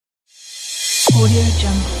Audio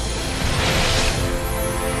Jungle.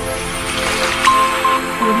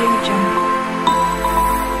 Audio Jungle.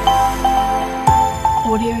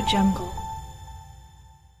 Audio Jungle.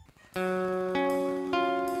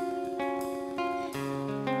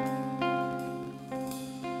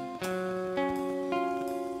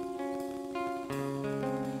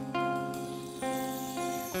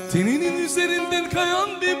 Teninin üzerinden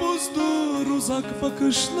kayan bir buzdur uzak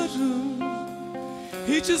bakışların.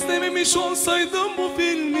 Hiç izlememiş olsaydım bu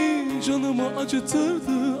filmi canımı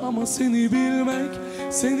acıtırdı. Ama seni bilmek,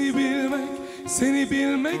 seni bilmek, seni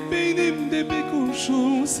bilmek beynimde bir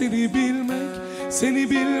kurşun. Seni bilmek, seni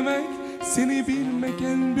bilmek, seni bilmek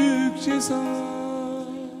en büyük ceza.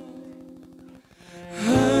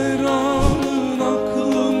 Her anın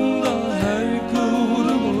aklımda, her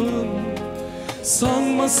kıvrımın.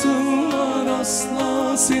 Sanmasınlar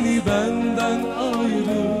asla seni benden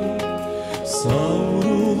ayrı.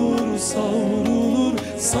 Savrulur, savrulur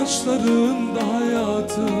saçlarında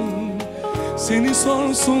hayatım. Seni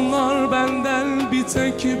sorsunlar benden bir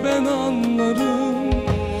tek ben anlarım.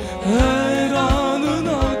 Her anın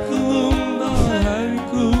aklımda,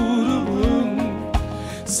 her kıvrımın.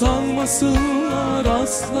 Sanmasınlar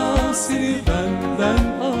asla seni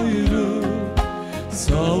benden ayrı.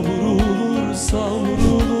 Savrulur,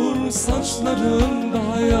 savrulur saçlarında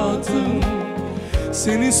hayatım.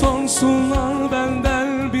 Seni sorsunlar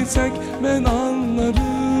benden bir tek ben anlarım.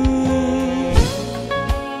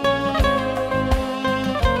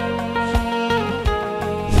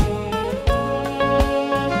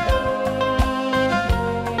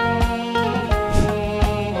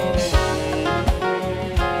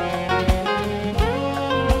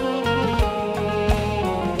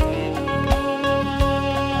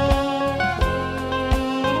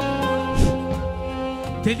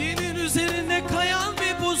 Telinin üzerinde kayan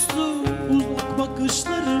bir buzlu uzak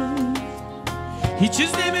bakışların. Hiç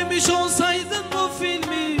izlememiş olsaydın bu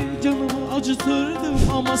filmi canımı acıtırdım.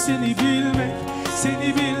 Ama seni bilmek,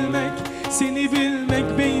 seni bilmek, seni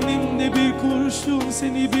bilmek beynimde bir kurşun.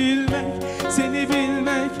 Seni bilmek, seni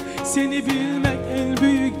bilmek, seni bilmek en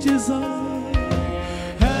büyük ceza.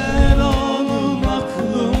 Her anın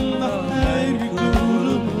aklımda, her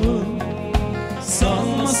kıvrımın.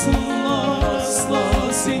 Sanmasınlar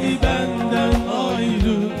asla seni benden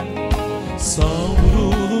ayrı.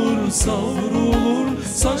 Savrulur, savrulur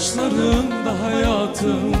saçlarında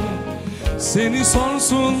hayatım. Seni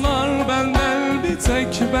sorsunlar benden bir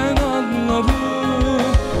tek ben anlarım.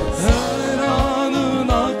 Her anın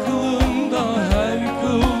aklımda, her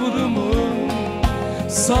kıvrımın.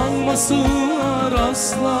 Sanmasınlar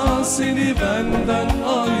asla seni benden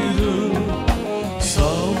ayrı.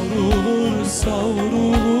 Savrulur,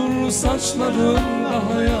 savrulur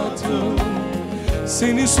saçlarında hayatım.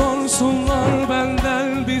 Seni sorsunlar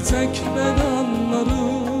benden bir tek ben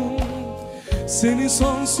anlarım. Seni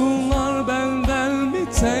sorsunlar benden bir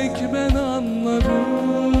tek ben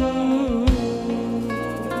anlarım.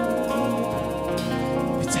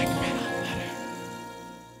 Bir tek ben anlarım.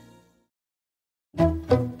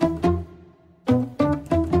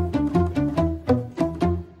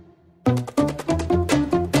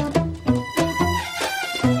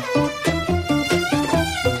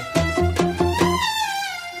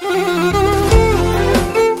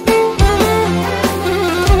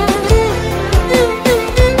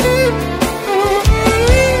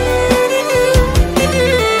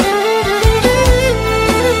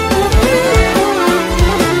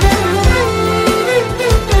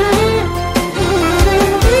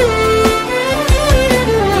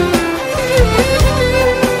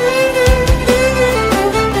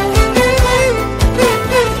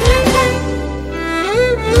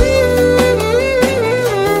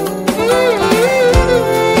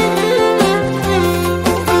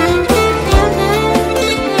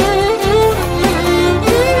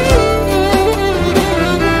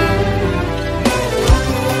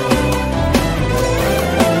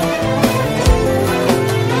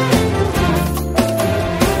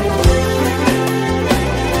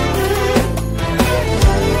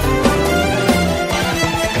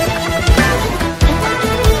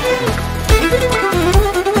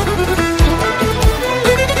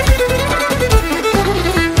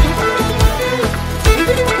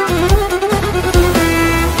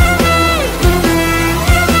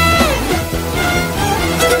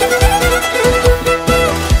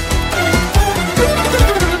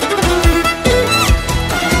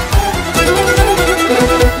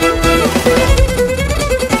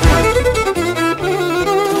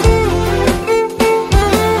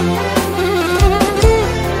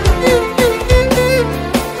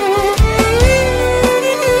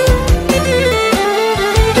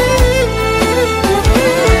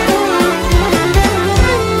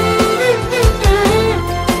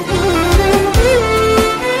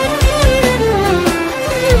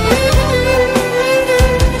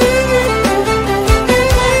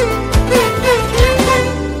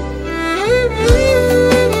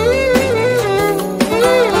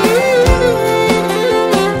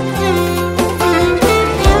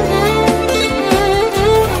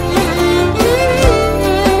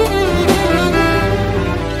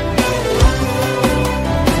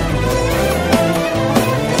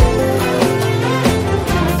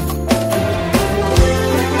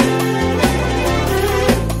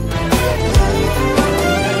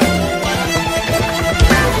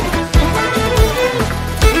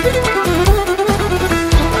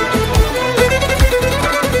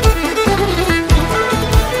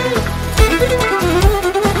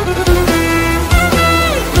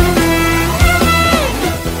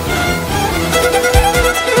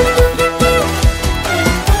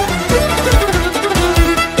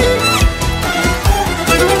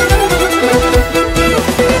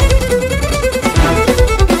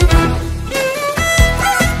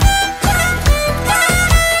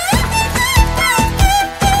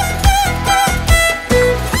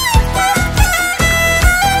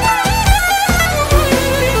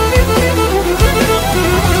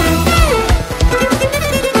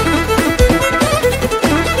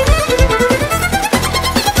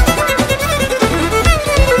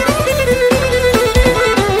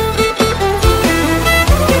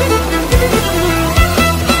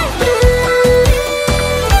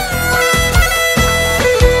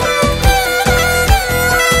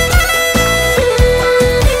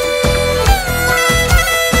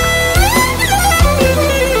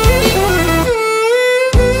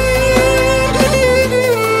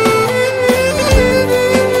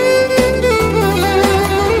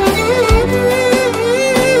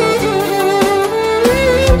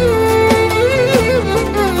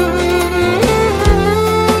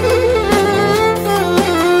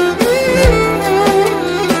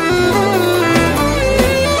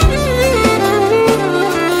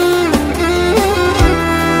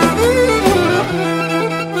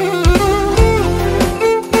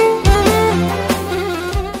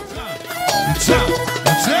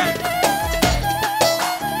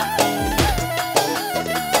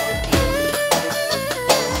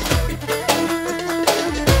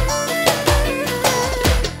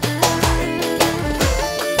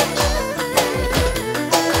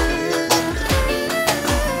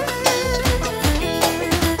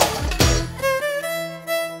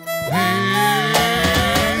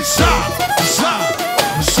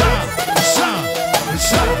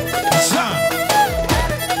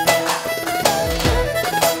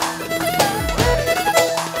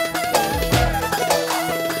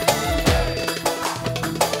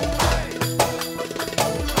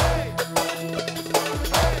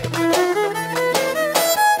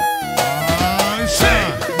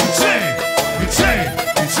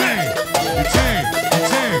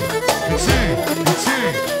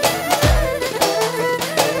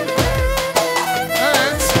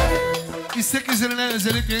 üzerine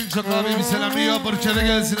özellikle çok abi bir selamlıyor. Burçlara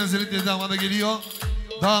gelsin, özellikle damada geliyor.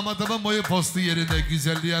 Damadımın boyu postu yerinde,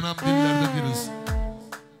 güzelliği anam dillerden biriz.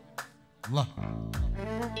 Allah.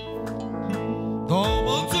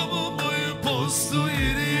 Damadımın boyu postu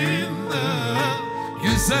yerinde,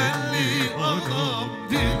 güzelliği anam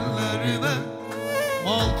dillerine.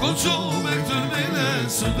 Mal koçum ektirmeyle,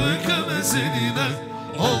 su dökemez eline.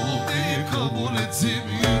 Oğlum neyi kabul ettim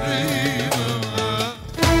yüreğime.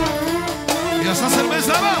 Yasa serbest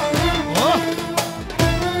ama. Oh.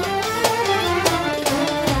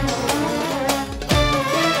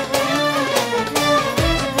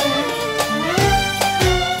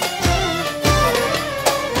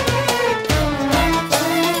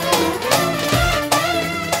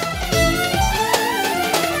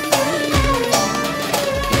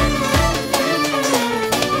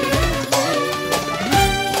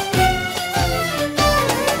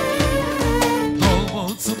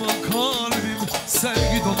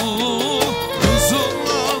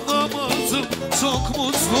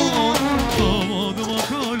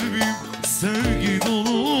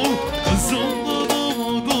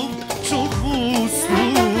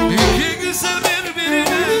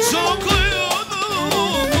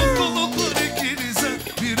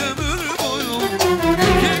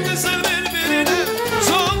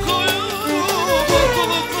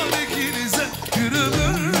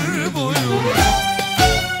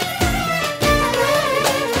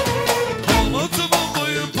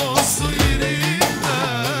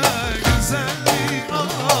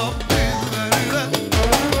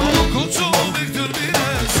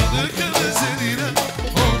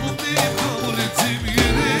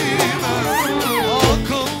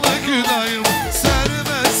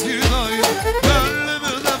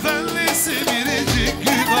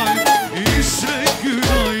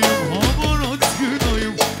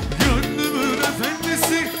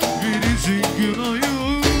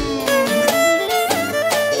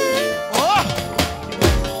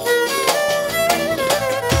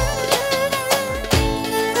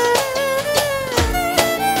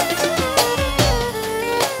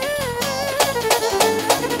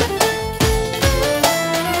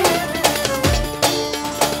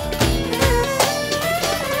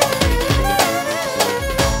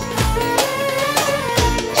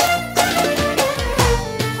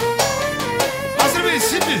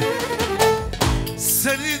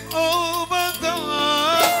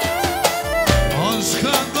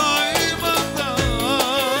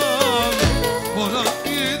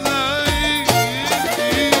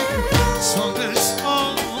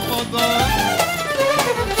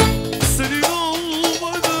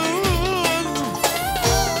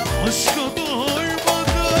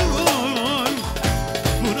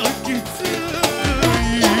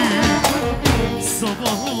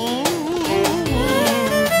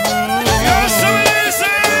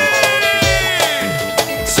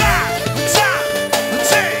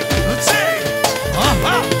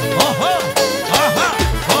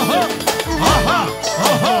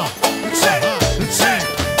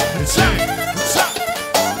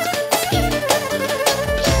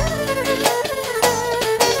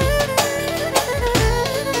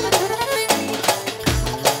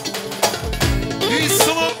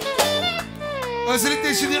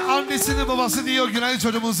 Özellikle şimdi annesinin babası diyor Günay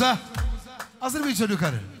çocuğumuza. Hazır mı çocuk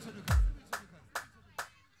karı?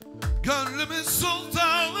 Gönlümün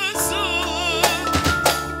sultanısın,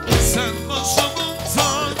 sen başımın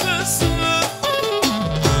tacısın.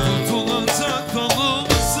 Tutulacak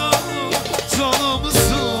dalımsın,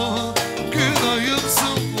 canımsın,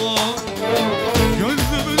 Günay'ımsın.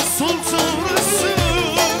 Gönlümün sultanısın,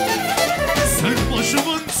 sen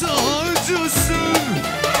başımın tacısın.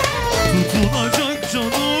 Tutulacak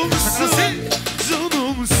canımsın,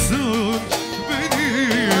 canımsın,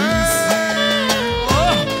 benimsin.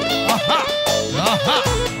 Aha, aha,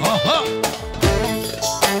 aha.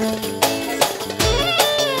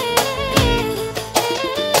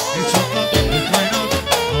 Hiç ondan bir kaynak,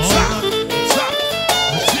 ondan çak,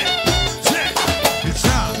 çek,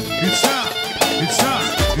 güçak, güçak, güçak,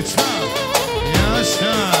 güçak,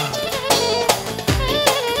 yaşa.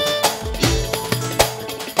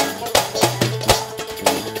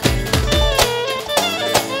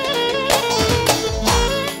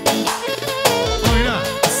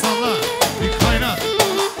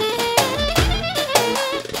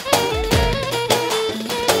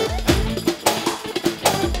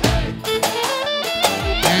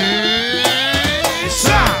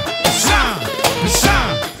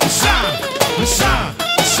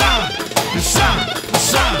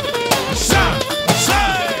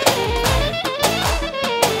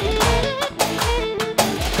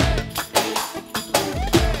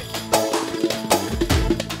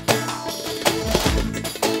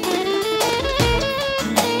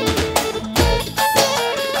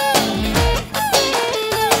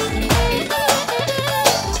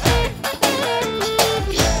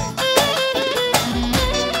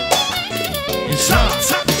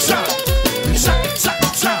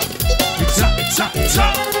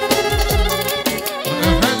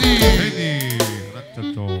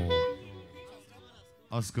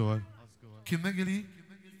 Askı var. Kimden geliyor?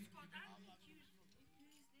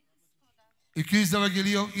 200 lira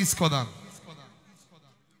geliyor İsko'dan.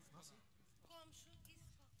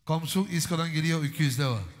 Komşu İsko'dan geliyor 200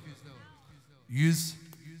 lira. 100,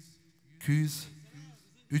 200,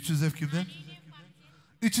 300 ev kimden?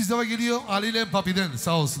 300 lira geliyor Ali ile Papi'den,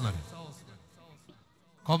 sağ olsunlar.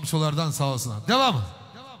 Komşulardan sağ olsunlar. Devam mı?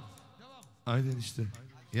 Aynen işte.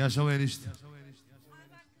 Yaşamayan işte.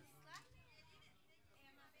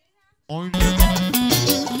 Oyun.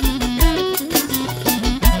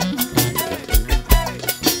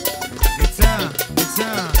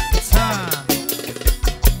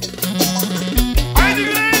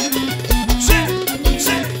 Haydi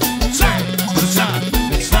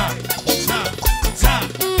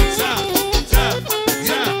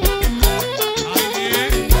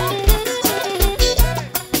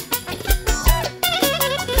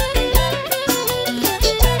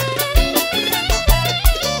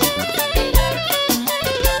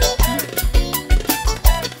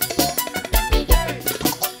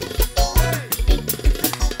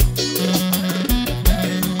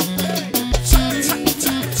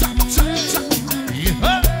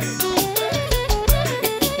Günay!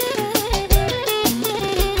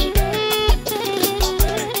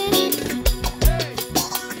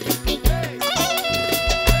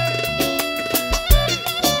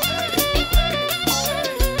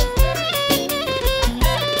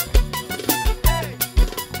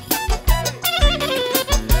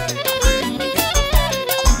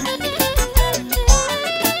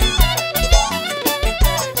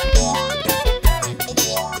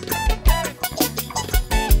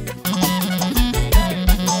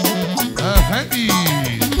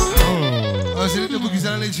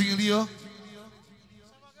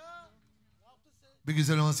 Bir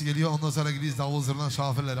güzel olması geliyor. Ondan sonra gidiyoruz davul zırnan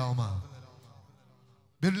şafirleri alma.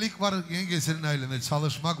 Birlik var yengesinin ailende.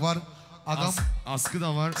 Çalışmak var. Adam Askı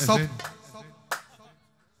da var. Stop.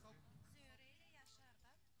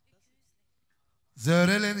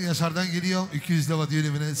 Zöhre'yle Yaşar'dan geliyor. 200 lira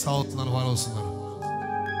düğün evine sağ olsunlar, var olsunlar.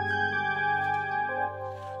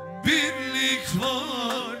 Birlik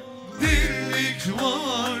var, dirlik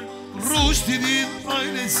var. Rüştü'nün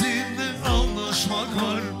ailesinde anlaşmak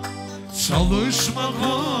var. Çalışmak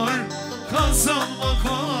var, kazanmak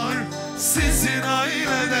var. Sizin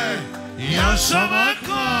ailede yaşamak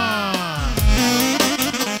var.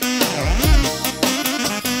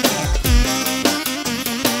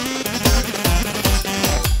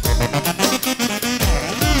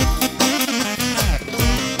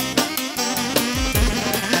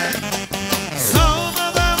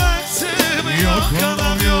 Sağıma da baktım, yok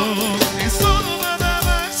anam yok. Soluma da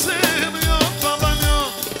baktım, yok babam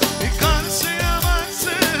yok. Karşıya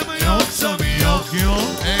baktım, yok tabii yok yok.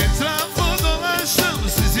 Etrafı dolaştım,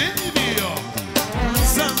 sizin gibi yok.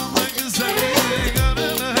 Sanma güzelliği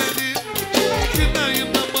göremedim.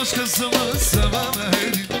 Günay'ımdan başkasını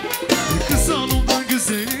sevemedim. Kız hanımdan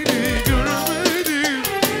güzelliğini göremedim.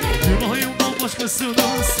 Günay'ımdan başkasını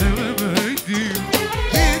sevemedim.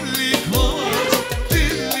 Birlik var,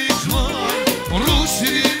 dirlik var.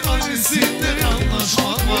 Ruşi'nin ailesinden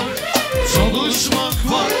anlaşmak var.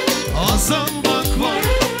 Çalışmak var, azalmak var.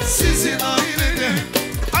 Sizin ailede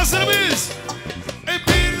hazır mıyız?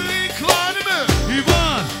 Birlik var mı?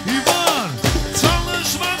 Var, var.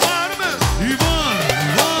 Çalışmak var mı? Var,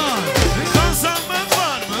 var. Kazanmak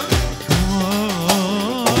var mı?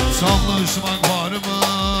 Var. Çalışmak var mı?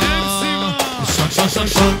 Hepsi var. Şak şak şak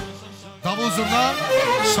şak. Davul zurna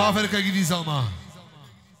Şaferika gidiyiz ama.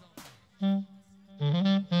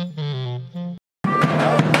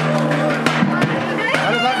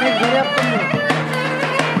 Hadi bak ne güzel yaptın mı?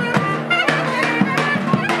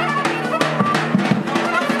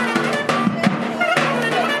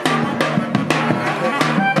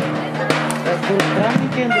 Kurtaran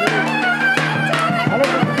mı kendini? Hadi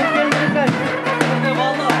tut kendini kaç.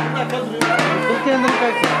 Valla tut kendini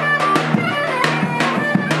kaç.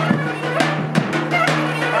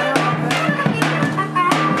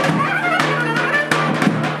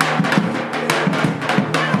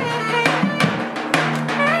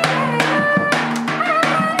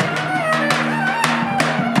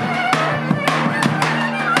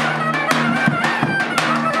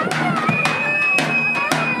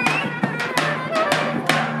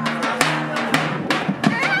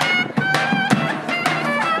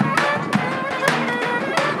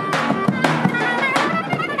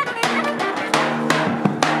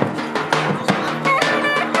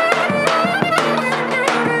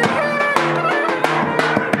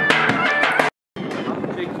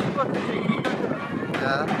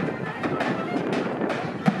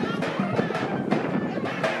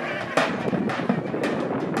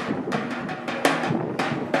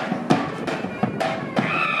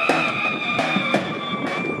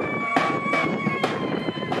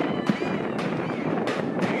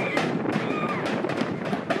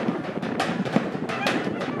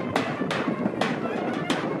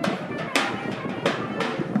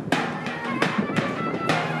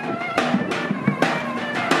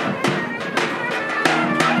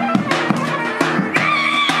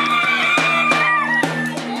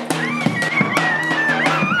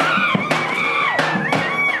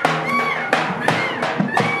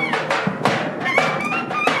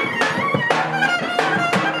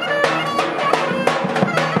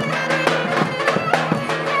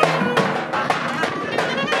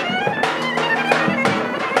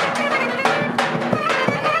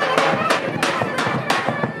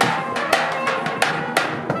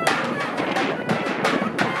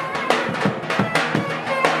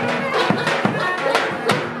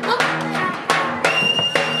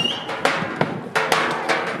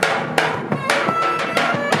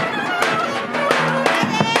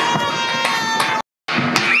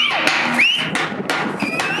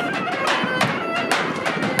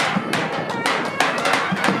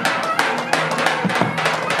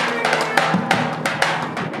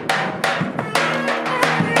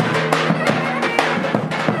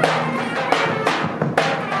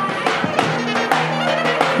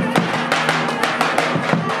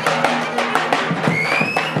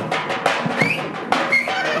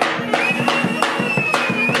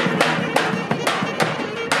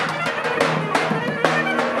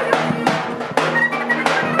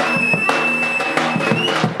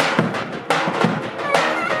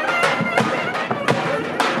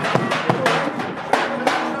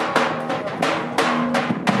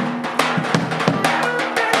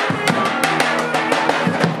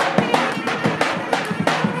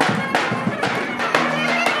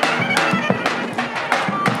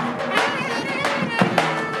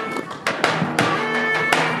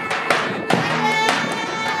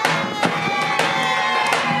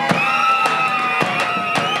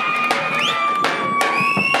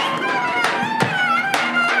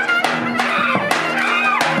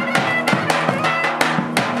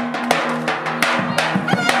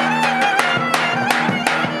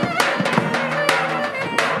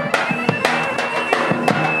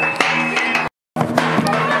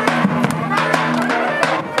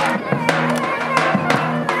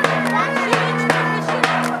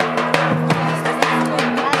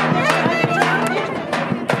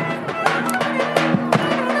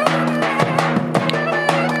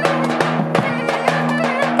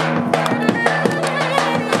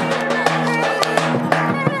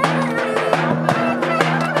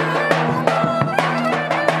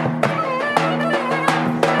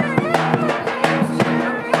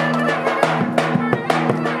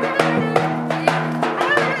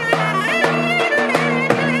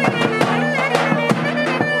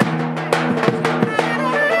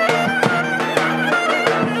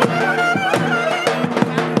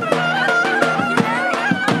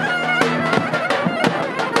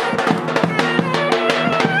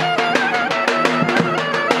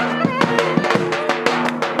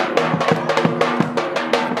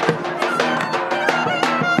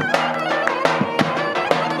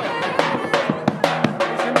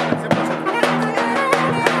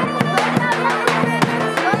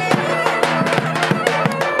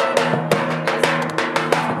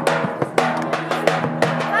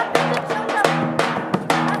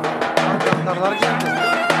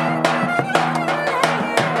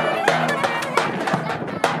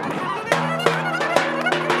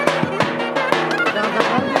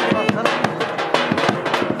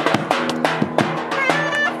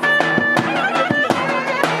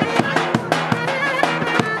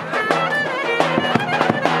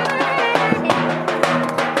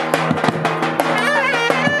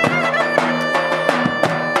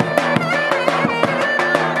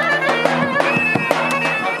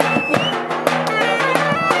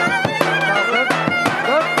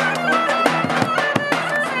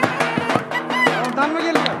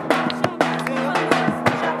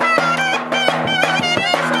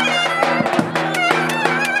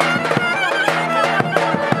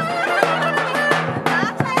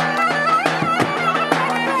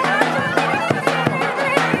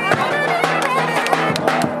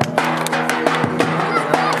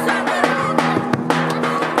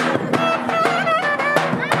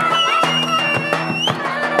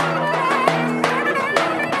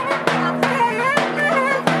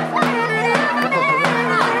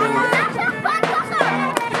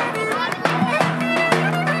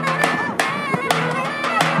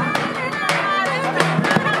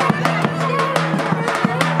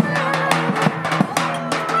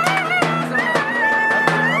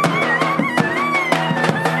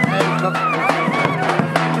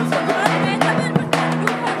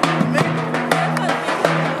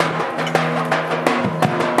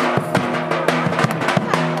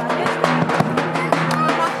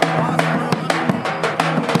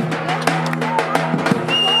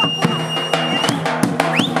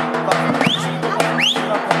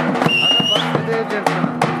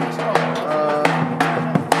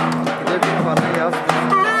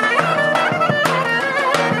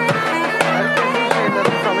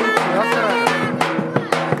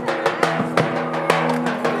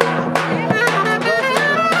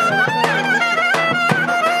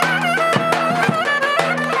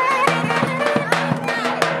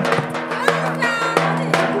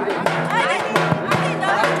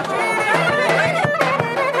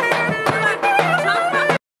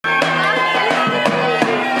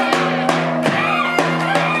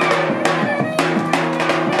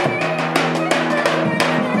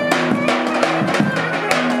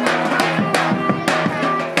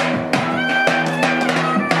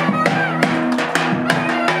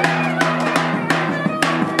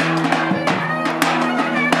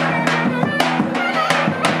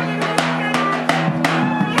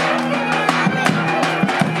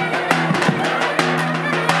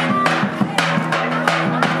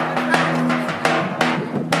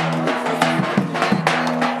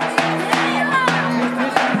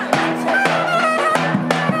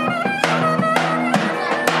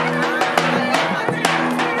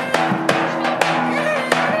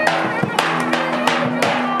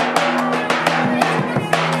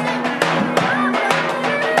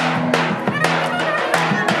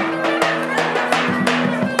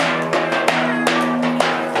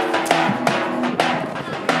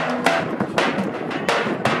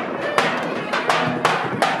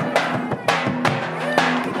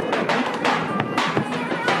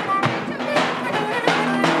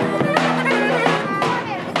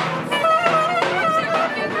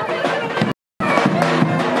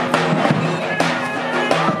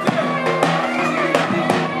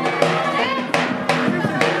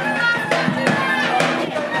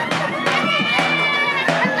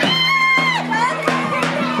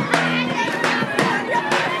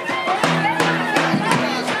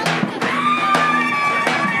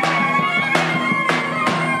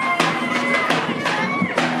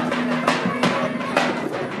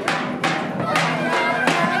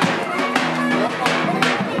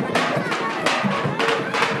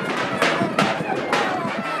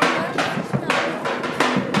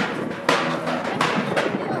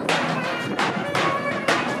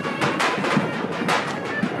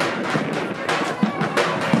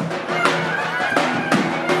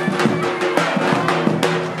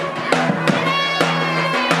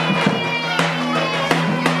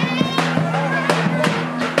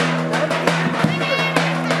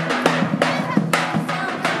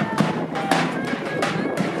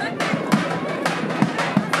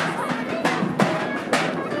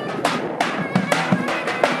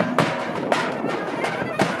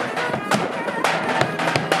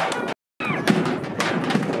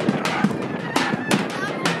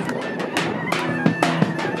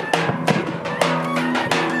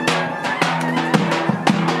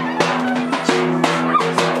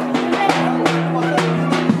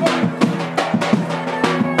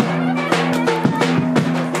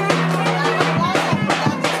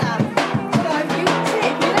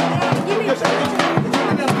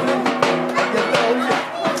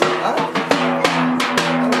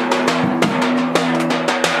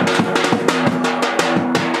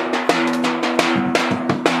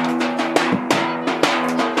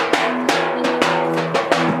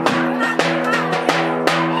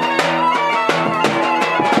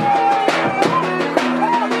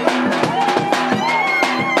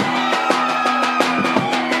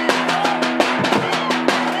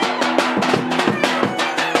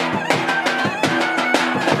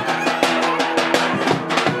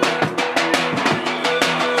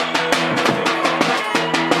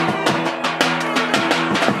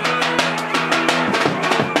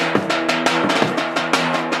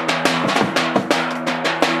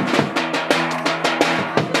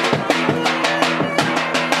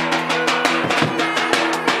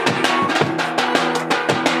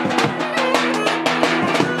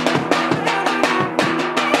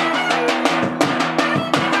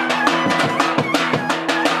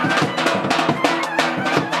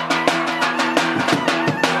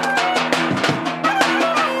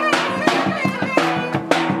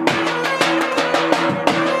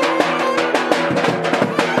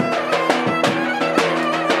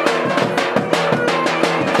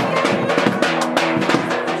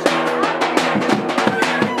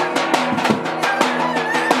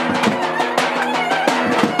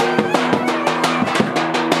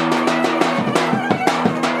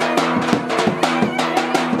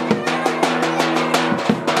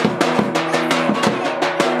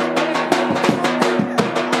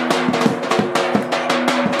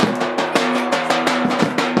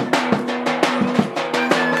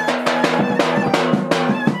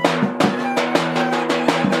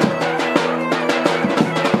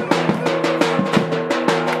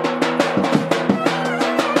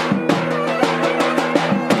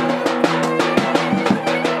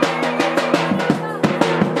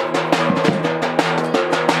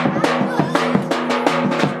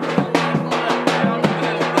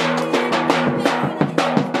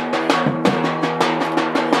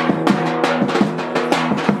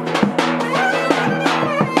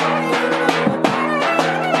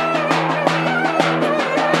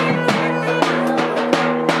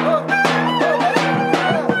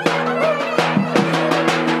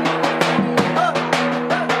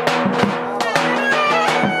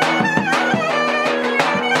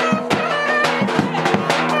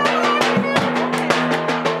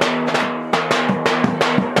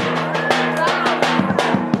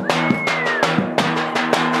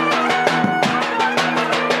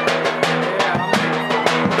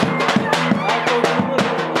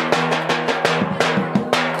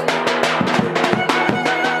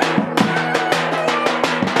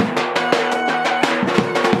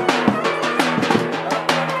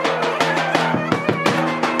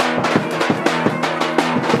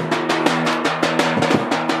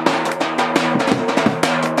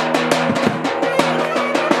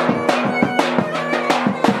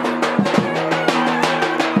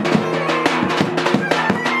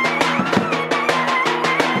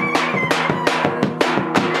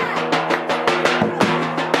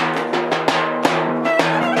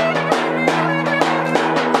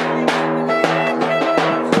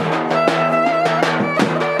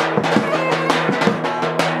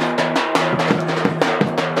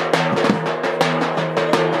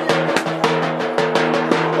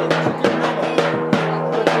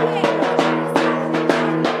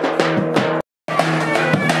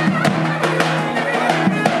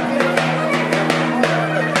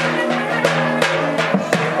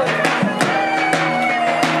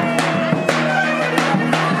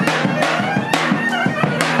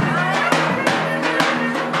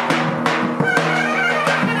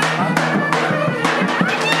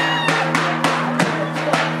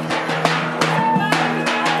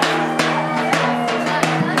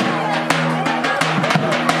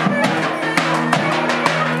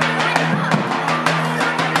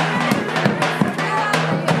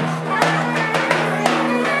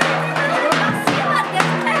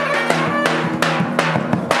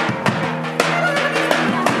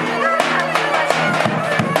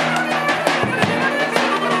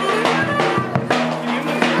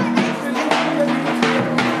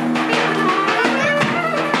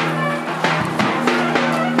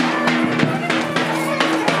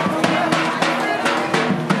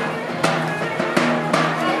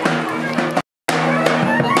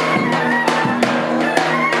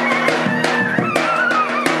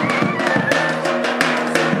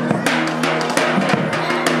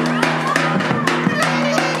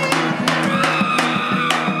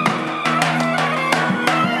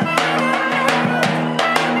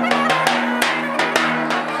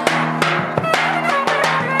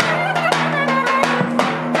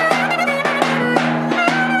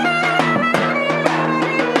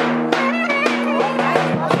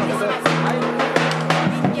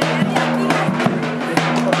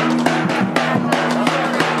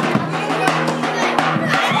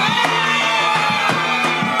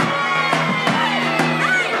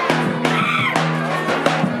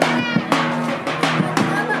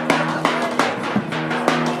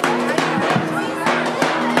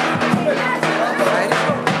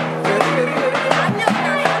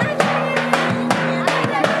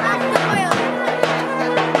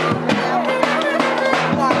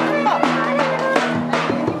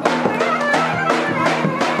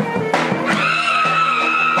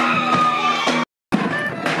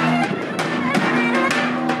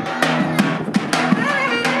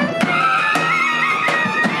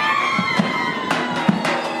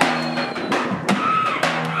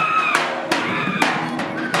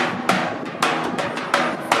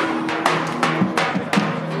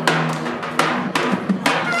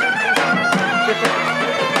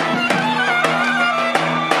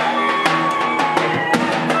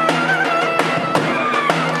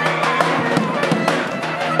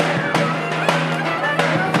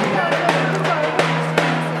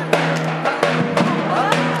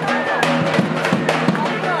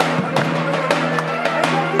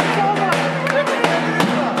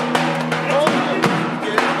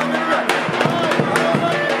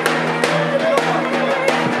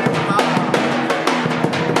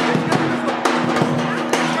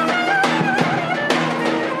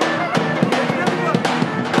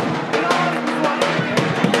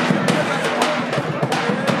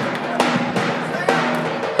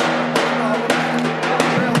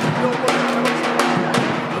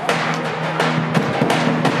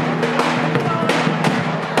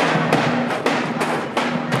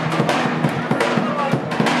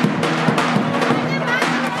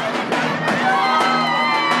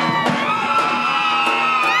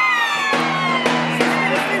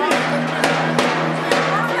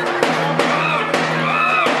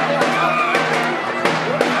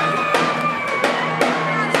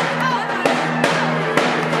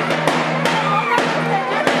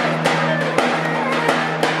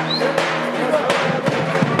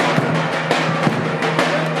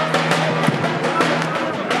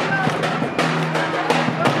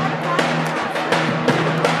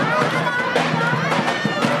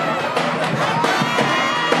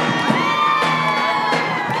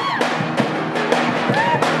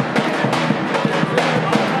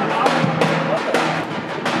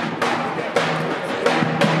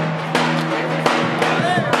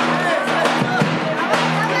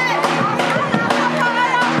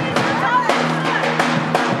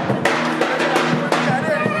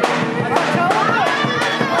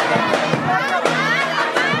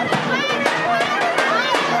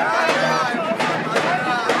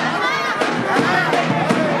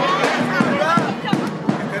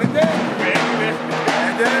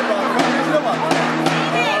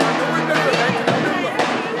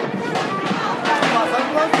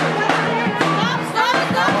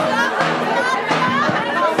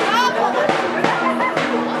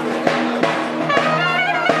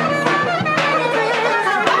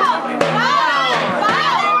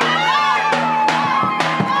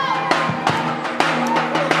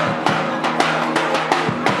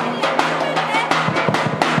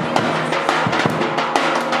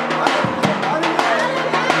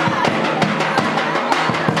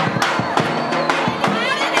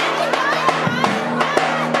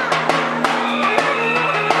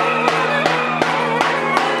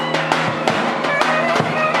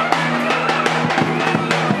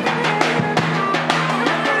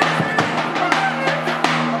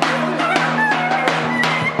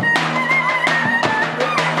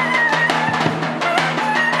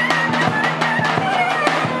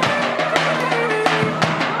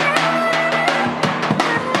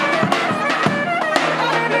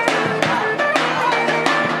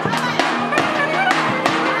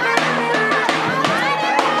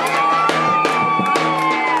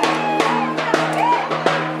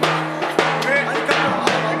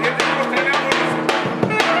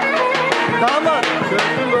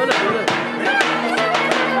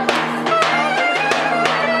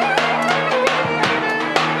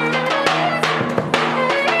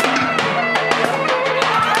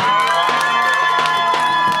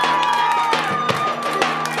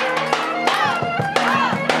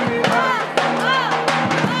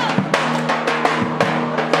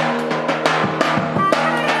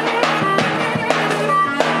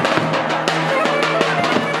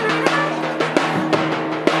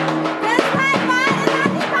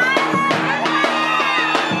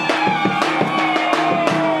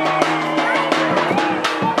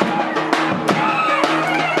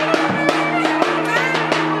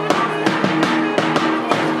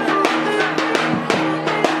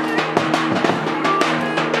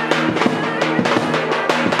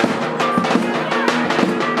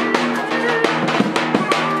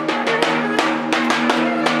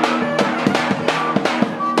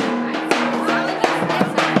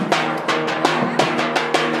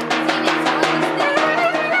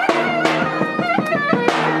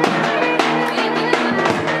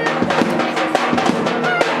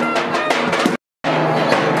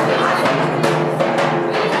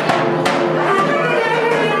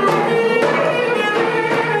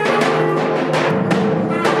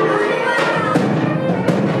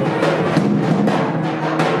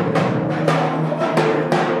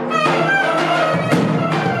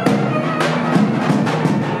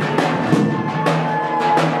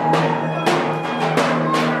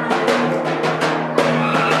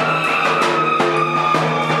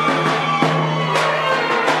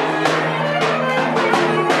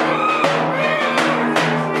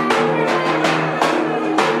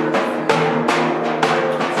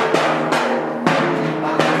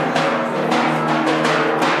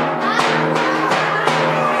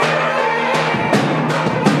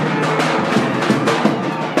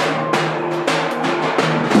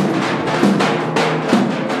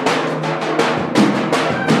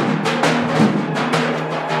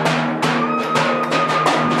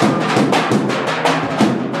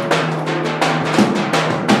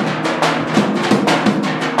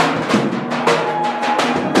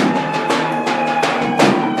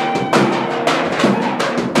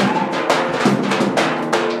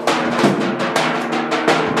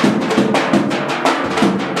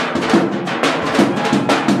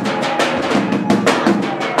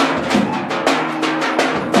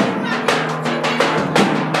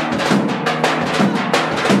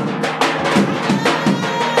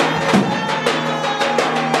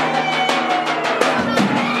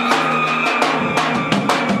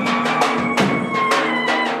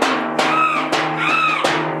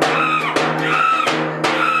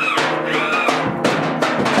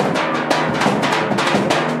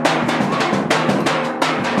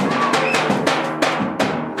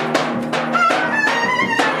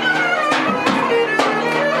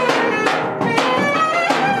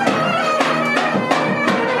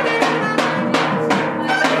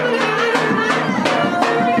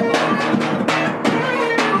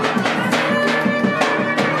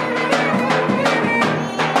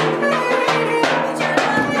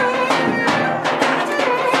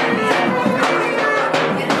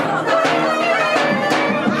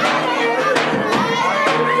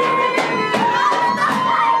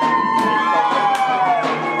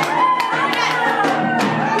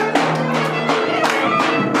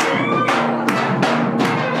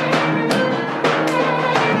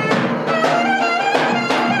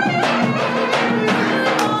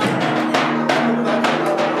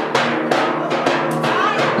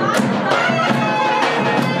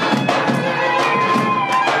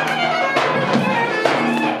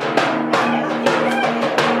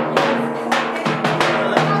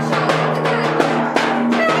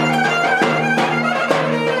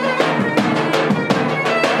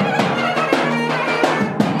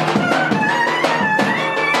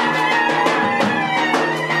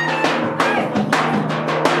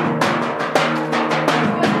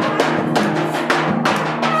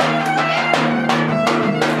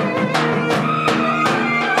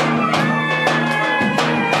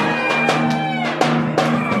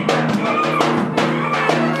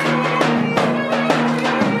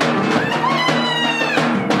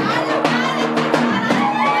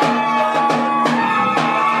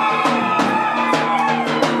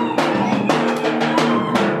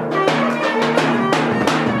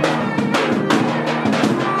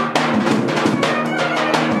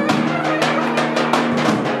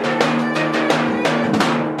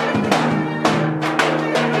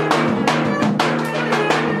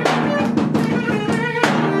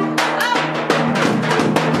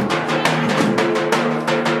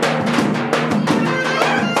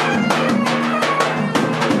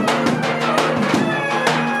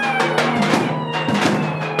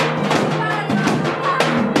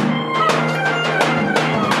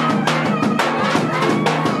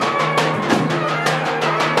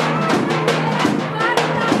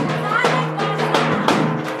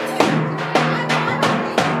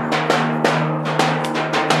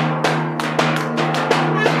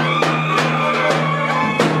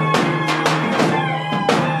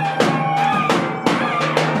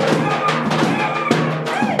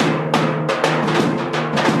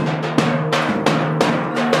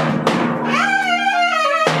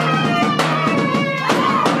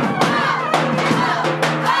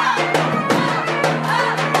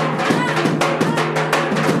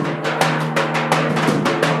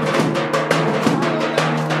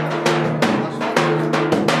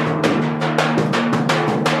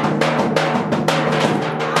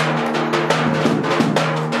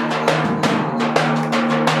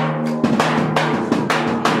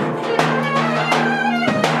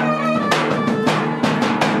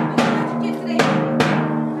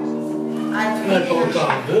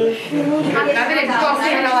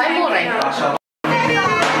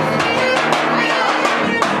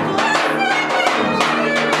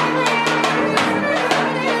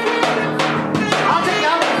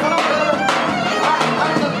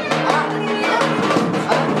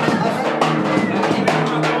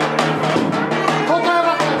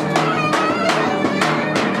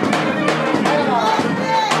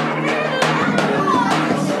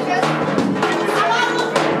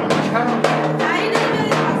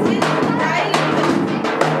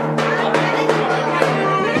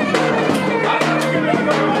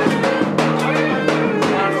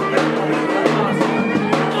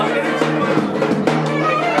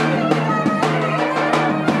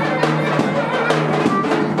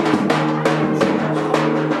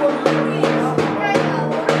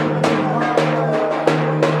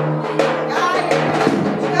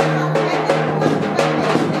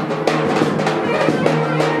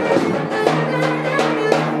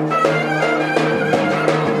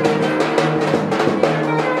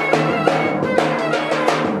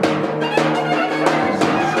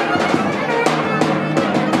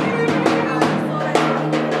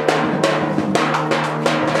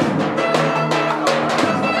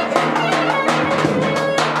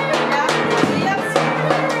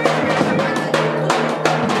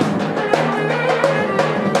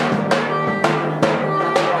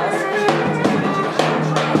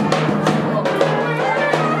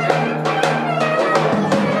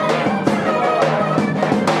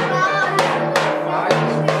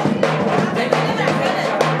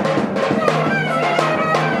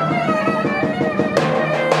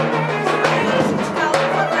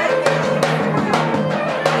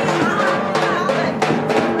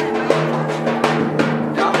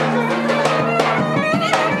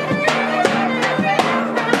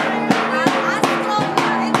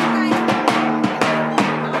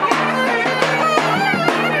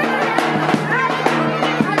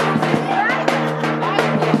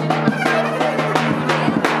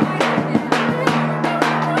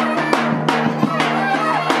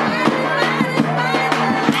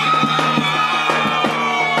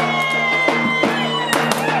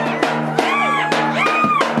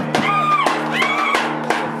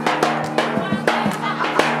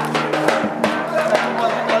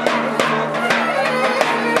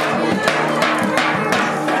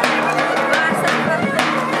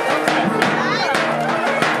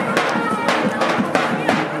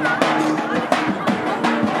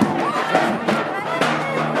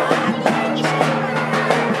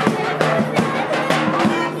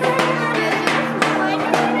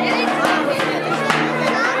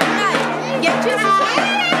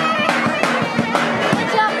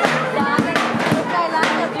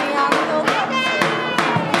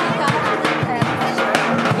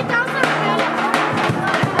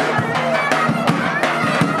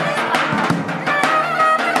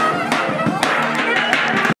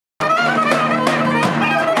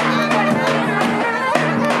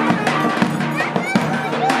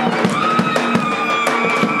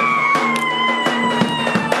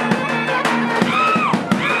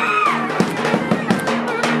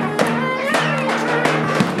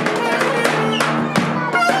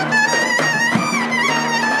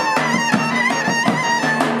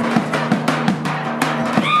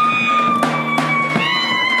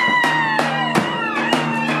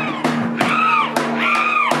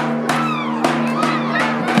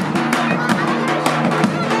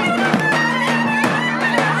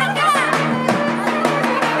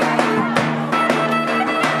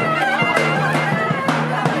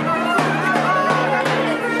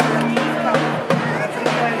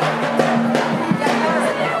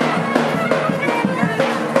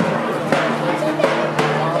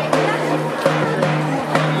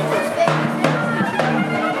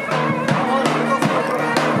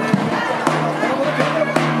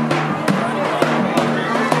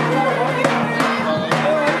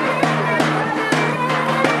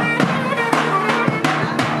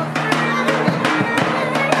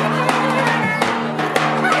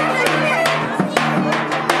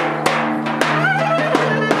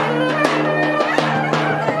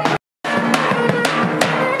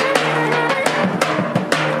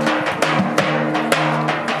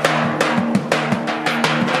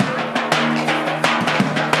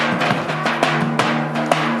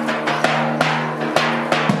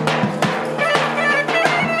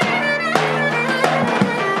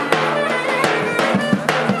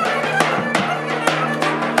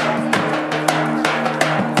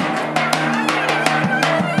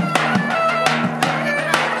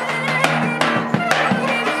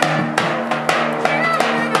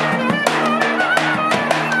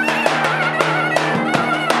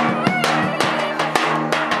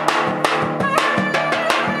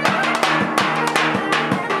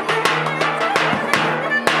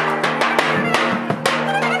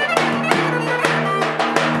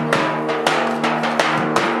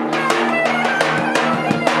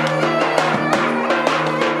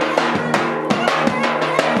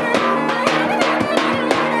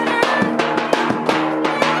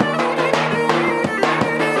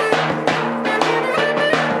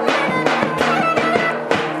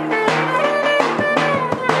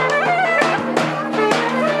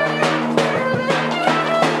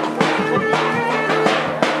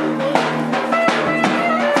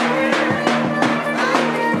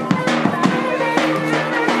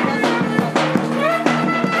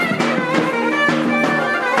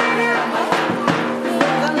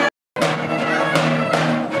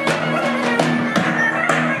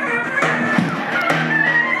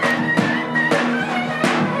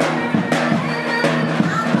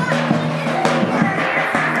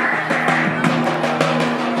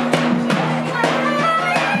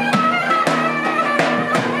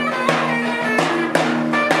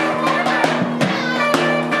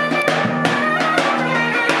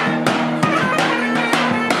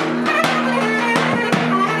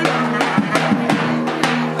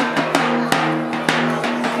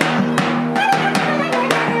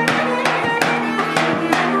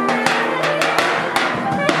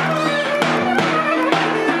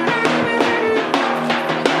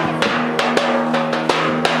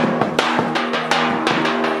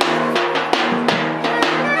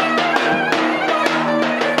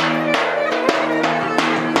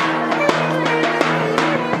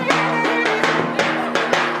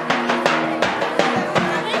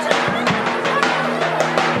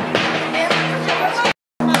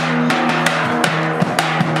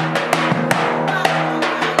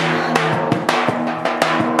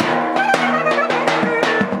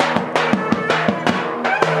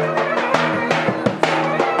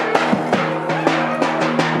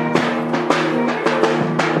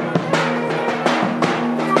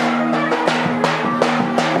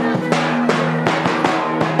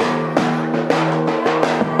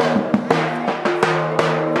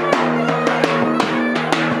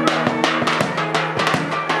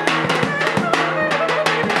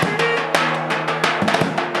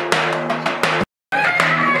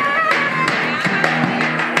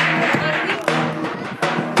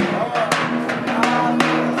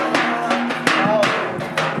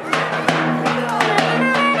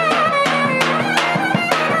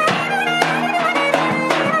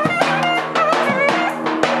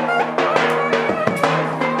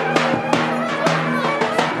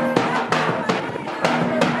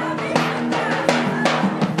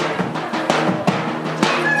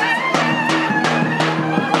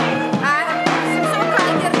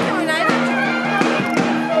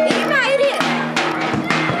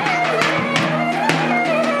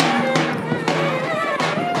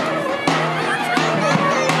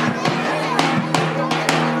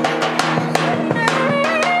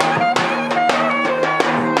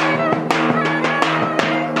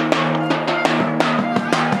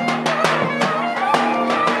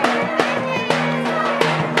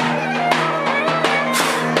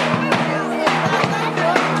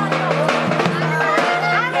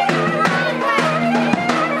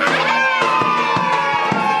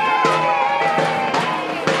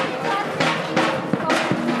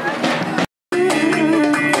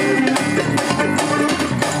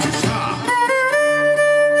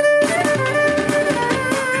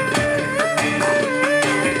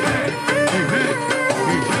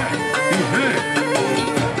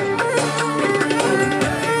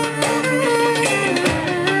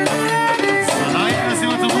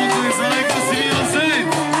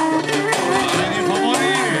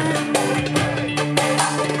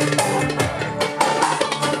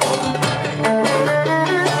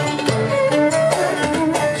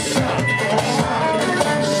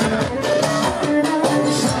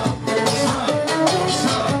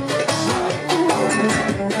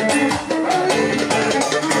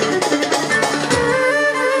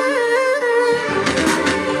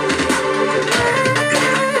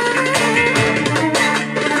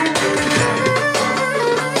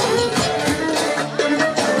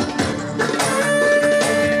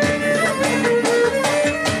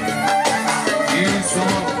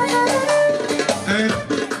 Tamam. Evet,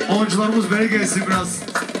 oyuncularımız beri gelsin biraz.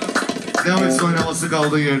 Devam etsin oynaması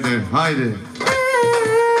kaldığı yerde. Haydi.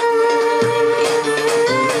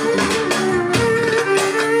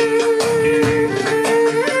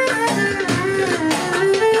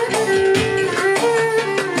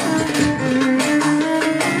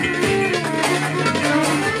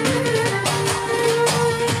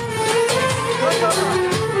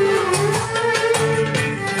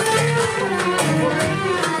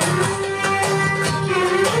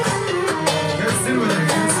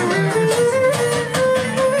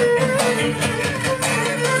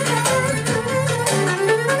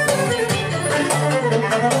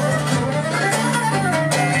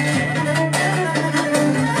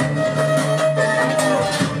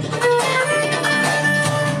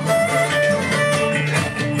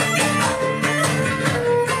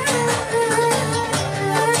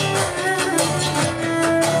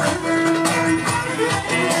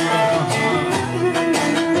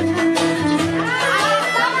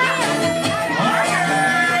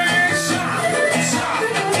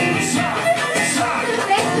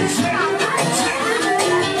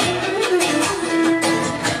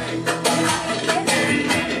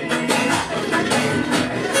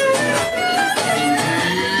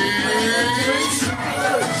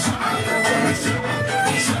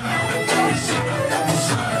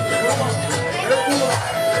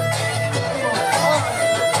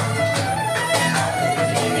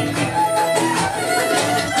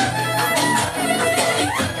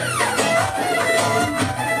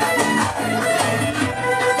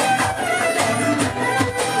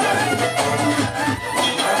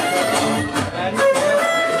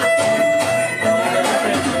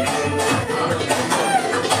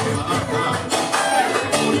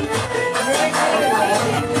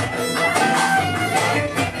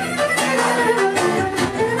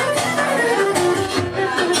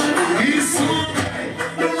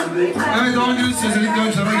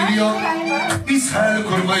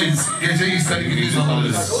 Gece ister gidiyoruz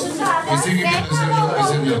alırız. İstediğin gibi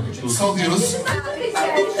mesajlar sallıyoruz.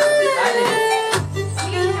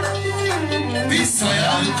 Biz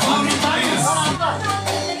hayal kurmayız.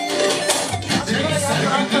 Gece ister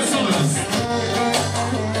gündüz alırız.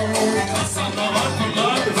 Kasanda var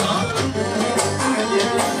kurlarda.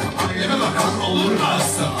 Aileme bakan olur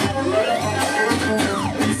hasta.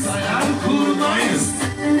 Biz hayal kurmayız.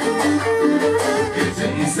 Gece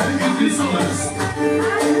ister gündüz alırız.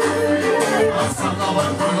 Aslanla var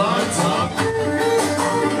buralarda.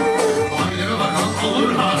 Aileme bakan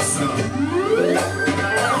olur hasta.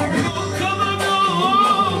 Yok kalan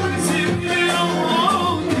yok, şimdi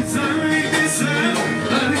yok. Sevmeydi sen,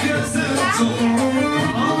 herkese çok.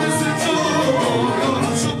 Ağlısı çok,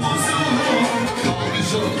 yoruşumuz yok. Yolu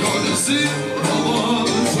çok, yolusu,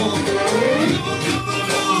 havalı çok. Yok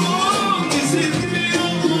kalan yok, şimdi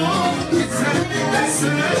yok. Sevmeydi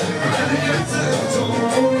sen, herkese çok.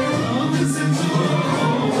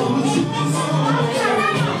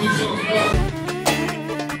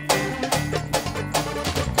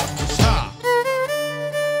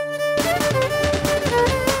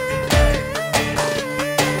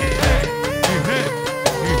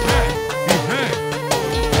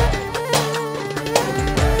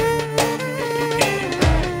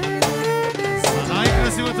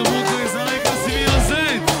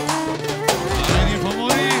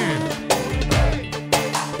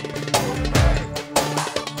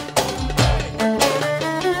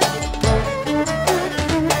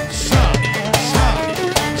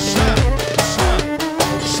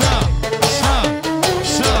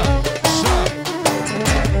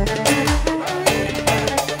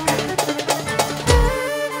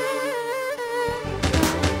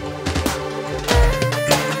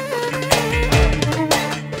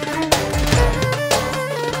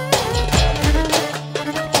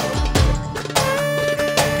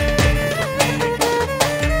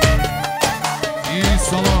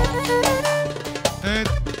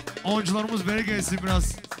 Oyuncularımız beri gelsin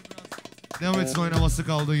biraz. Devam etsin oynaması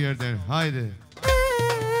kaldığı yerden. Haydi.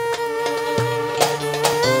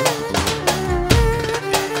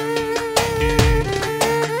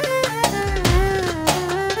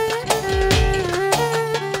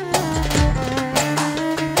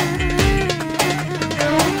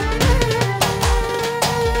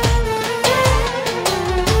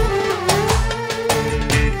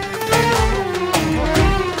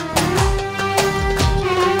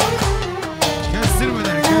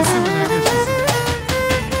 Kestirmeden geçmesin.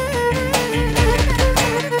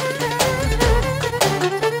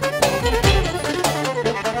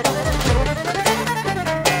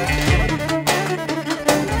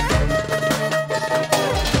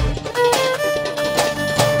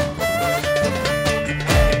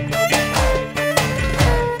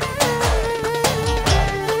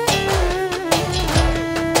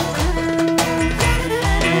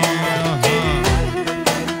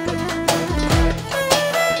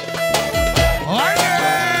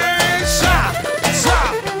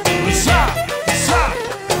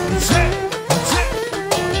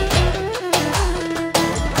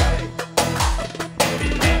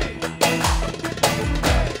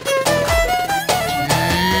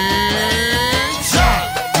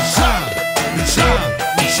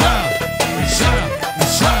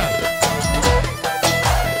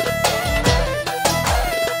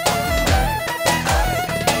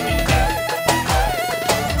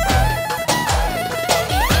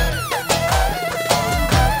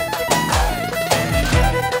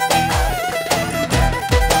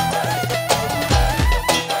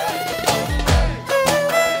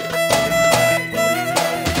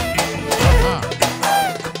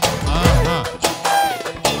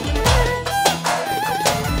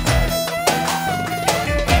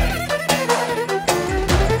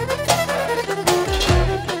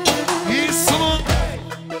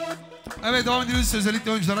 Davetimiz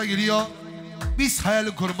özellikle oyunculara geliyor. Biz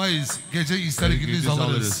hayali kurmayız. Gece ister gündüz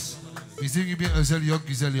alırız. Bizim gibi özel yok,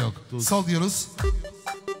 güzel yok. Sol diyoruz.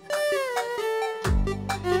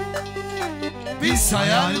 Biz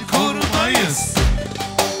hayal kurmayız.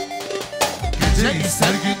 Gece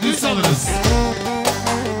ister gündüz alırız.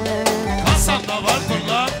 Kasamda var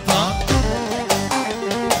fırlatta.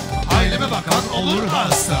 Aileme bakan olur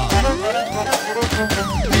hasta.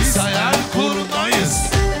 Biz hayal kurmayız.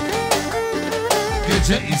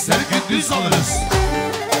 Gece ister gündüz alırız.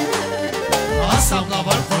 Kasamda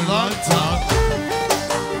var fırlatta.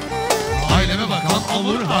 Aileme bakan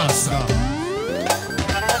olur hasta.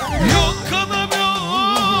 Yok kanım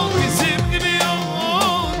yok, bizim gibi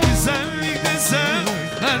yok. Güzellik desen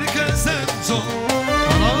herkesten çok.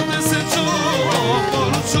 Kanal desen çok,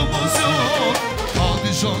 borcumuz yok.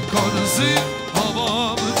 Padişah karısıyım,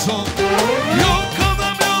 babam çok. Yok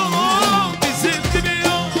kanım yok, bizim gibi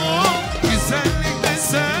yok. Güzellik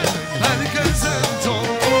desen herkesten çok.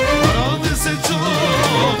 Kanal desen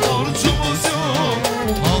çok, borcumuz yok.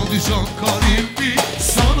 Padişah karıyım bir,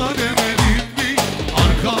 sana demedim mi?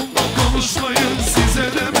 Arkamda konuşmayın, size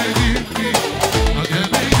demedim mi?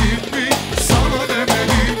 Demedim mi? Sana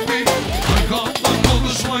demedim mi? Arkamda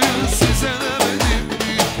konuşmayın, size demedim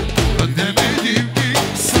mi? Demedim mi?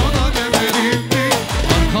 Sana demedim mi?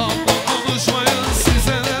 Arkamda konuşmayın,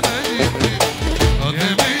 size demedim mi?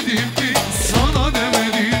 Demedim mi? Sana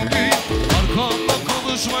demedim mi? Arkamda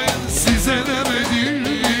konuşmayın, size demedim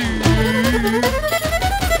mi?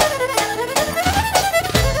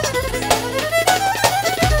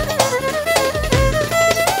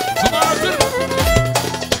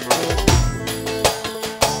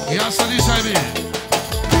 Yasani sahibi.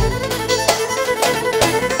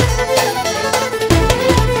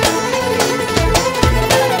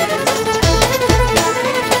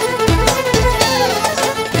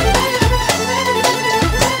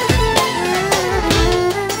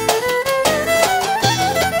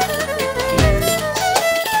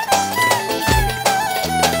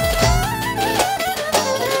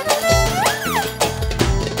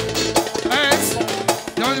 Evet.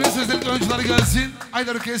 Devam edelim, sözlerin oyuncuları gelsin.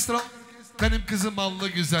 Aylar Orkestra. Benim kızım ballı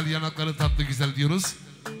güzel, yanakları tatlı güzel diyoruz.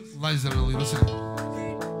 Lizer alıyoruz.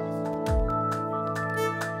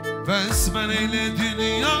 Besmeleyle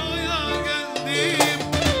dünyaya geldim.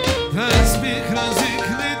 Tesbih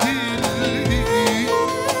zikredildi.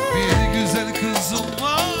 Bir güzel kızım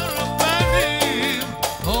var benim.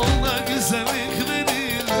 Ona güzellik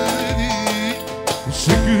verildi.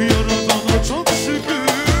 Şükür yaradana çok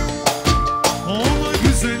şükür. Ona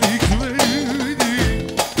güzellik verdi.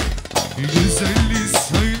 Güzelliği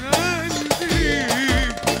söylendi.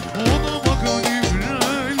 Ona bakan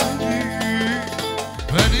İbrahim'di.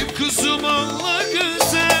 Benim kızım Allah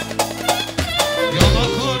güzel.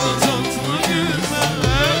 Yanakları tatlı güzel.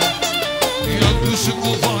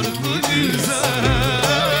 Yakışıklı farklı güzel.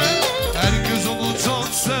 Herkes onu çok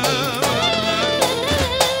sever.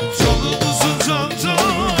 Canımızın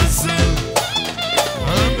cancası.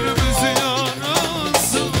 Ömrümüzün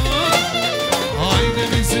yanısı.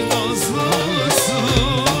 Ailemizin nazlısı.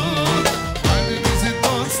 Ailemizin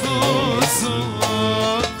nazlısı.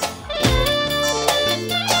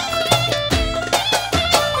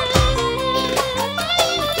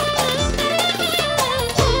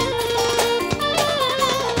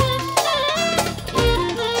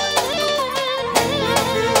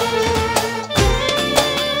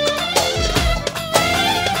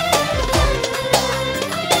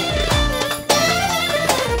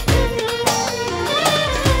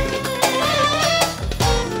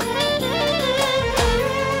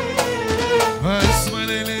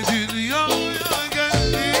 Besmeleyle dünyaya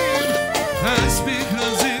geldim. Tesbih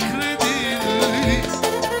zikredildi.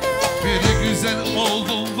 Bir güzel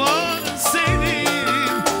oldum var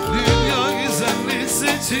senin. Dünya güzelliği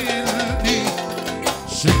seçildi.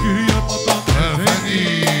 Şükür yaradana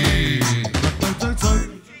Efendim.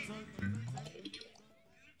 efendim.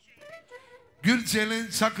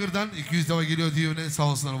 Gülçen'in Çakır'dan 200 defa geliyor Düğün'e, sağ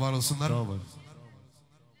olsunlar, var olsunlar. Sağ olun.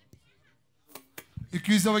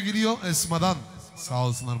 200 defa geliyor Esma'dan, sağ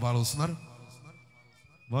olsunlar, var olsunlar.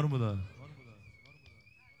 Var mı daha?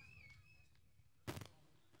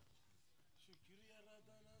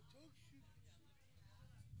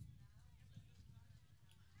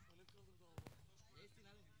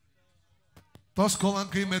 Toz kolan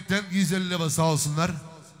kıymetten 150 lira, sağ olsunlar.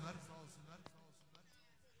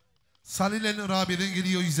 Salih'le Rabi'den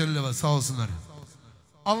geliyor 150 lira, sağ olsunlar.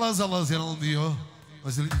 Allah Allah yanalım diyor.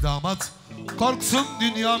 Özellikle damat. Korksun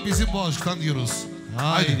dünya bizim bu aşktan diyoruz.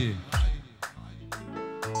 Haydi.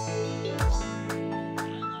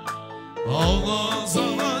 Allah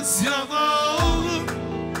Allah yana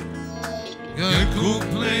Gel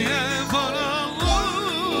kupleye varalım,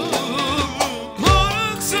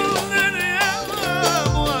 korksun nereye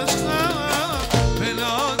bu aşkla,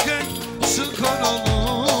 felaket çıkaralım.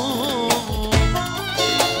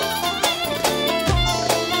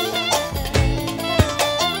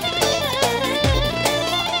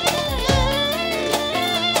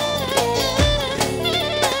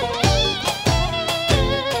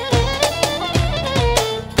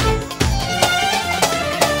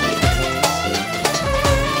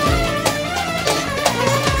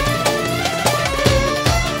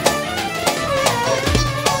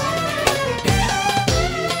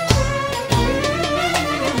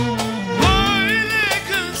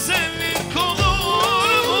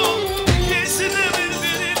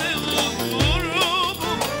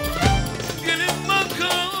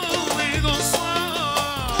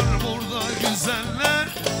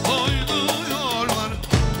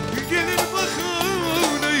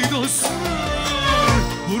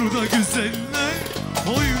 Burada güzeller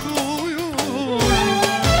oynuyor.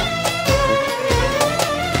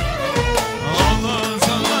 Ağlaz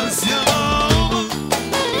ağlaz yanalım,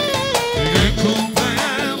 gel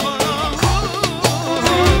kumpeye varalım,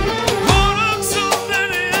 korksun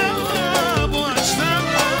nereye bu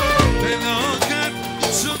aşklarla, felaket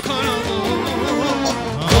çıkaralım.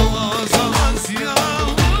 Ağlaz ağlaz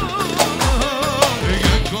yanalım,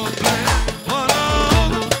 gel kumpeye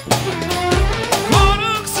varalım,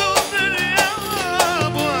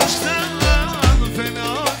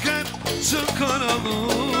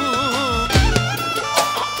 çıkaralım.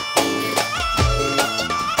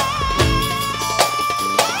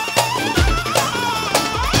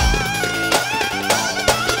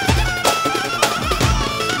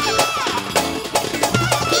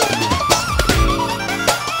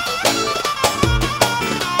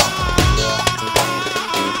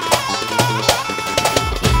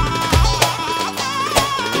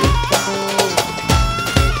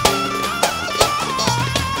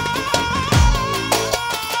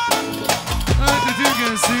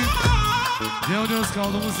 Yalnız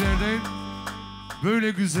kaldığımız yerde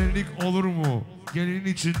böyle güzellik olur mu? Gelinin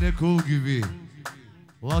içinde kul gibi.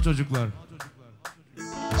 Ulan çocuklar.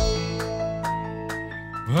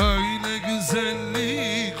 Böyle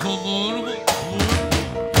güzellik olur mu?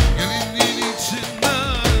 Gelinin içinde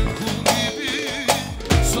kul gibi.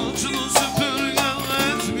 Saçını süpürge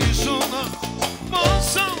etmiş ona.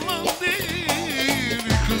 Maşallah değil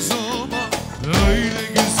kız ona. Böyle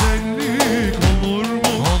güzellik olur mu?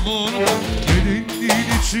 Olur mu?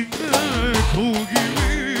 İçinde kul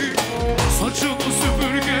gibi, saçımı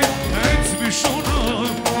süpürge etmiş ona.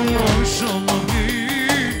 Maşallah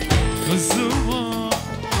değil kızıma.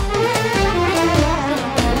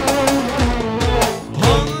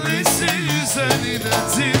 Annesi üzerine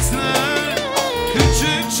titrer,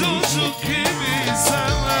 küçük çocuk gibi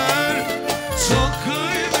sever. Çok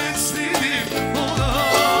kıymetliyim ona.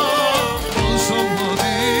 Maşallah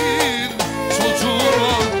değil çocuğuma.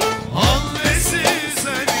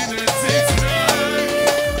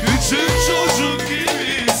 Çocuk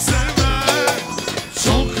gibi sever,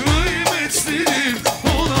 çok kıymetlidir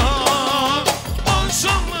ona.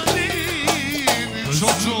 Maşallah değil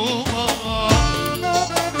çocuğuma.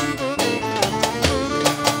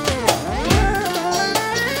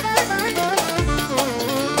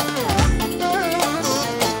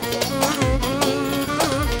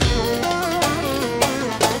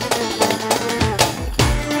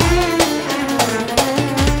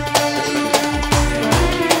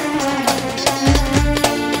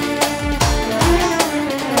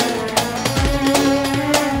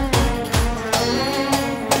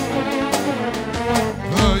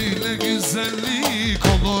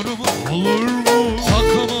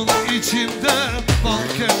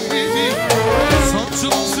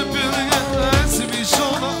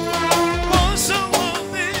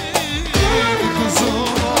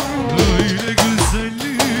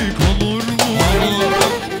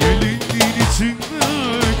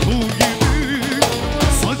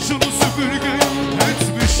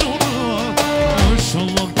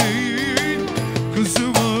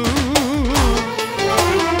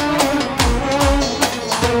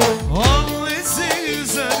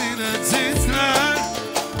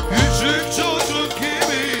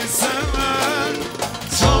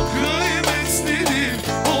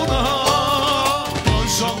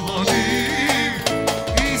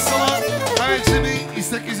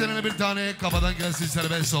 bir tane kafadan gelsin,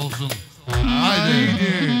 serbest olsun.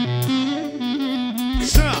 Haydi.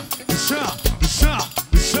 Şa, şa, şa,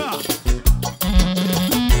 şa.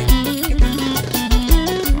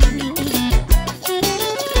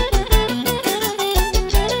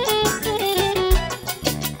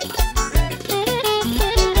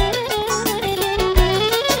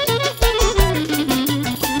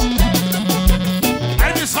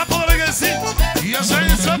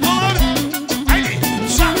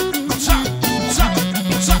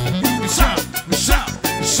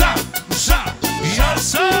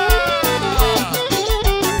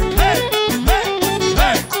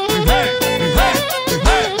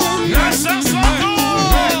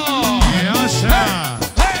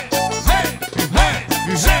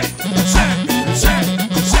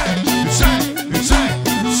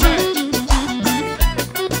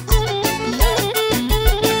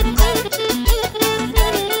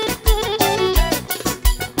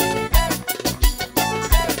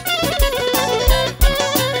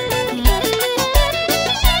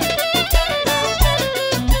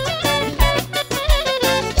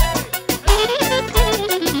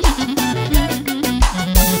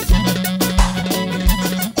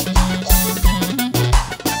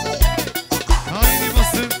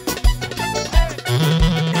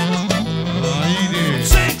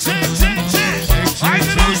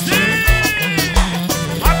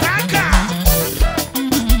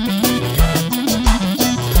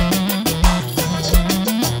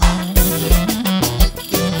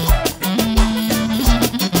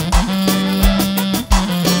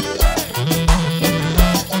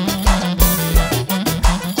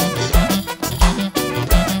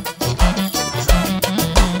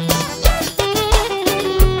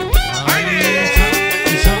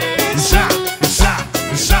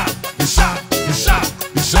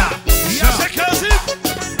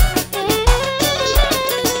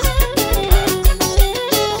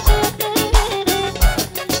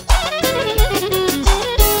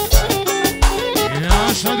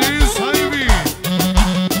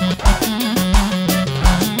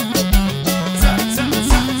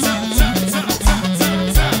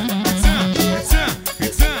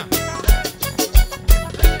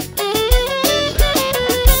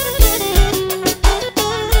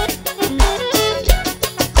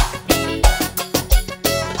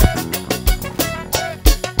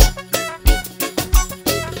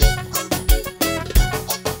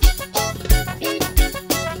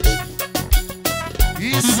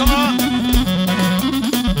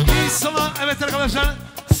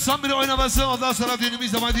 Son bir oynaması, ondan sonra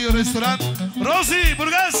düğünümüz devam ediyor. Restoran Rosie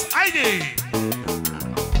Burgaz, haydi.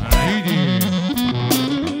 Haydi.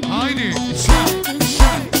 Haydi.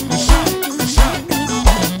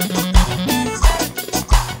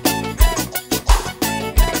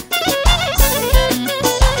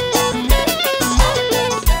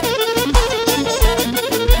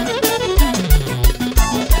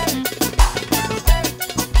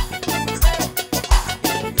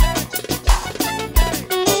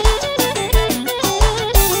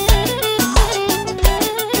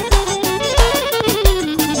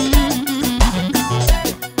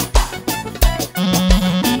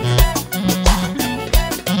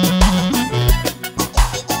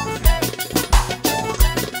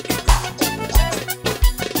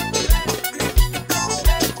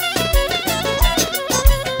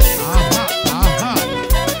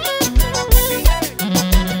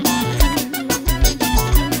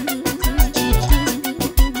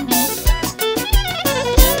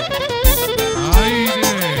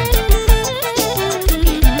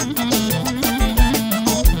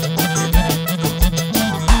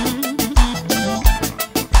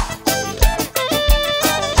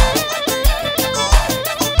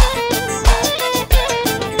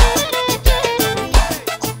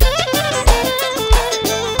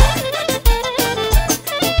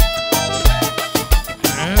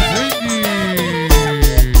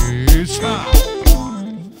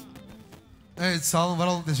 Sağ olun, var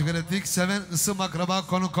olun, teşekkür ettik. Seven, ısım, akraba,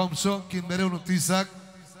 konu, komşu, kimleri unuttuysak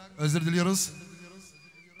özür diliyoruz.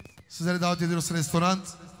 Sizleri davet ediyoruz restoran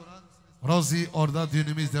Rosie, orada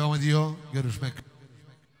düğünümüz devam ediyor. Görüşmek